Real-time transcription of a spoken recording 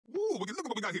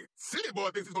we got here? City Boy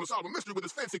thinks he's gonna solve a mystery with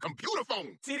his fancy computer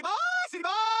phone. City Boy! City Boy!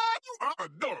 You are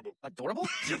adorable. Adorable?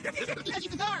 She's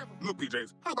adorable. Look,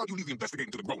 PJs, how about you leave the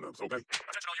investigating to the grown-ups, okay?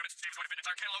 Attention all units. Steve's going to fit an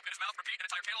entire cantaloupe in his mouth. Repeat, an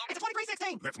entire cantaloupe. It's a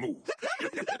 2316. Let's move.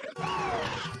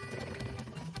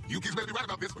 You kids better be right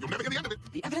about this, or you'll never get the end of it.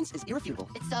 The evidence is irrefutable.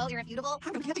 It's so irrefutable.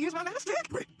 I'm gonna have to use my matchstick.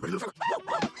 Ready, little fella?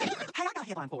 Hey, I got a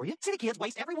headline for you. City kids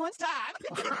waste everyone's time.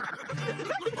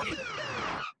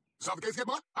 Solve the case, kid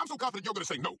boy? I'm so confident you're gonna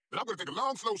say no, that I'm gonna take a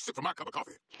long, slow sip from my cup of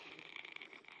coffee.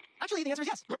 Actually, the answer is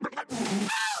yes.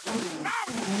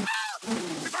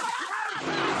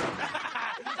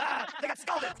 They got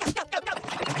scalded. Go.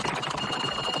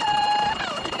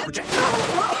 Reject.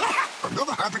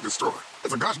 Another high-tech destroyer.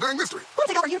 It's a gosh dang mystery. Wanna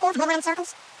take off our uniforms and run around in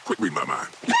circles? Quit reading my mind.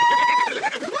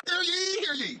 Hear ye,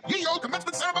 hear ye. Ye old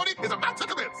commencement ceremony is about to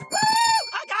commence.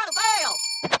 I got a bell.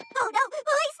 Oh no,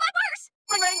 police, my purse!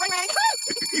 Ring, ring, ring, ring.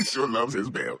 He sure loves his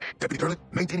bell. Deputy Durland,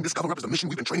 maintaining this cover-up is a mission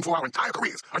we've been training for our entire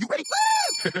careers. Are you ready?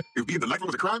 If being delightful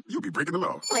was a crime, you'd be breaking the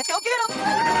law. Let's go get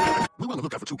them. We want to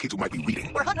look out for two kids who might be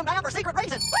reading. We're hunting them down for secret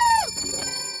reasons.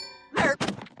 Nerd.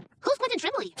 Who's Quentin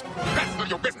Trimley? That's none of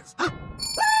your business. We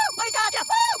got you.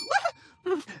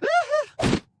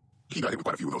 He got hit with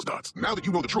quite a few of those darts. Now that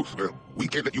you know the truth, well, we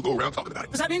can't let you go around talking about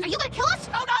it. Does that mean? Are you gonna kill us?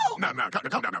 Oh no! Now,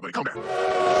 calm down now, buddy, calm down.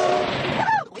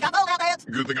 We got both out heads.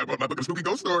 Good thing I brought my book of spooky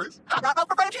ghost stories. I brought both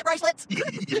for friendship bracelets.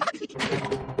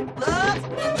 Blubs.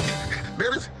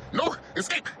 There is no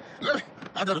escape.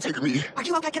 I gotta take a knee. Are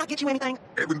you okay? Can I get you anything?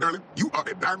 Edwin Durland, you are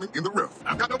a diamond in the rough.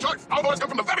 I've got no choice. Our boys come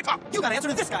from the very top. You gotta answer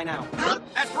to this guy now.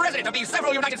 As President of these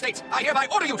several United States, I hereby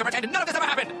order you to pretend none of this ever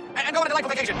happened and go on a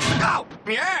delightful vacation. Go!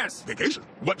 Yes! Vacation?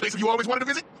 What place have you always wanted to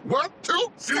visit? 1,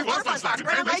 2, City Water Fun Slides in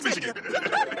Grand Lakes, Michigan.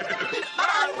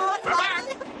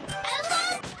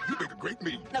 You make a great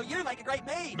me. No, you make a great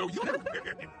me. No, you.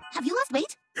 Have you lost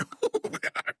weight?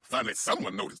 Finally,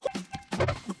 someone noticed.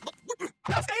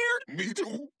 I'm scared. Me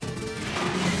too.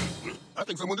 I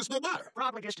think someone just stood by.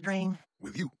 Probably just a dream.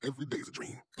 With you, every day's a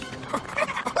dream.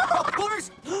 Of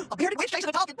course. A bearded witch chasing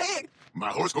a talking pig. My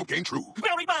horoscope came true.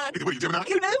 Well, read mine. What are you, Gemini?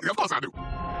 You knew? Yeah, of course I do.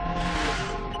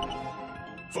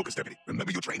 Focus, Deputy.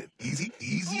 Remember your training. Easy,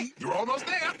 easy. You're almost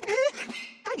there.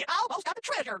 Dang it, I almost got the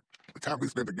treasure. The time we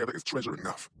spend together is treasure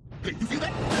enough. Hey, you feel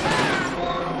that?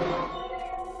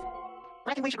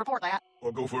 Reckon we should report that.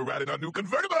 Or go for a ride in our new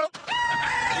convertible.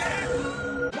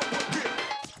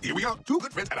 Here we are, two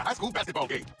good friends at a high school basketball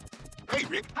game. Hey,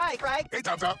 Rick. Hi, Craig. Hey,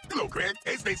 Tom Tom. Hello, Craig.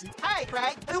 Hey, Stacy. Hey,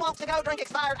 Craig. Who wants to go drink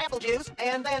expired apple juice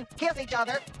and then kiss each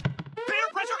other? Peer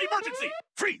pressure emergency!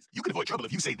 Freeze. You can avoid trouble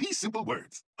if you say these simple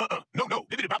words. No.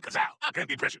 Living about kazow. I can't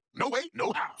be pressured. No way,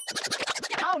 no how.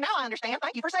 Oh, now I understand.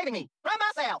 Thank you for saving me. From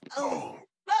myself. Oh.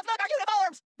 Look, our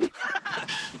uniforms.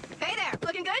 Hey there,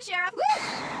 looking good, Sheriff.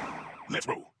 Let's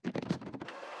roll.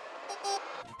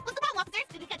 What's the problem, officers?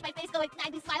 Did you catch my face going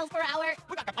 90 miles per hour?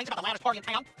 We got complaints about the loudest party in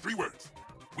town. 3 words.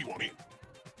 We want in.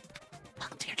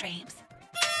 Welcome to your dreams.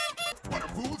 What a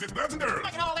fools, it's birds and girls.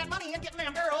 Making all that money and getting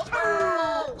them girls.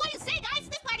 Oh, what do you say, guys? Is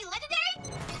this party legendary?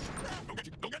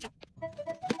 Don't get you.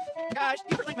 Guys, do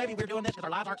you ever think maybe we're doing this because our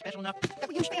lives aren't special enough? That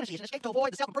we use fantasy as an escape to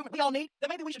avoid the self-improvement we all need? That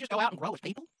maybe we should just go out and grow as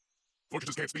people?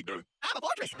 Fortresses can't speak, Durland. I'm a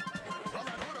fortress. All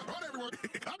right, everyone.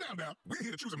 Calm down now. We're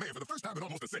here to choose a mayor for the first time in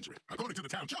almost a century. According to the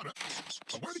town charter,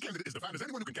 a worthy candidate is defined as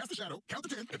anyone who can cast a shadow, count to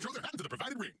 10, and throw their hat into the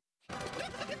provided ring.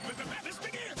 Let the madness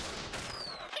begin.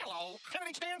 Hello.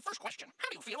 Candidate stand, first question. How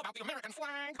do you feel about the American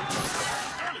flag?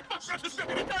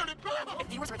 If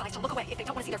viewers are advised to look away if they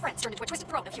don't want to see their friends turned into a twisted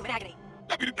throne of human agony.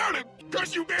 Deputy Durland,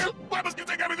 curse you, Bill! Why must you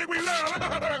take everything we love?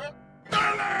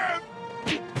 Durland!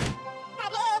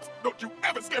 Problems! Don't you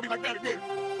ever scare me like that again.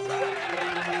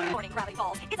 Morning, Gravity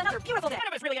Falls. It's another beautiful day. None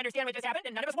of us really understand what just happened,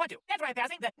 and none of us want to. That's why I'm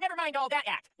passing the Never Mind All That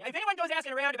Act. If anyone goes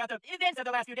asking around about the events of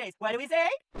the last few days, what do we say?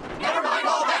 Never mind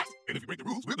all that. And if you break the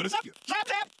rules, we're gonna stop you. Slap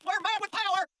that! We're mad with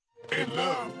power! And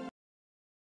love.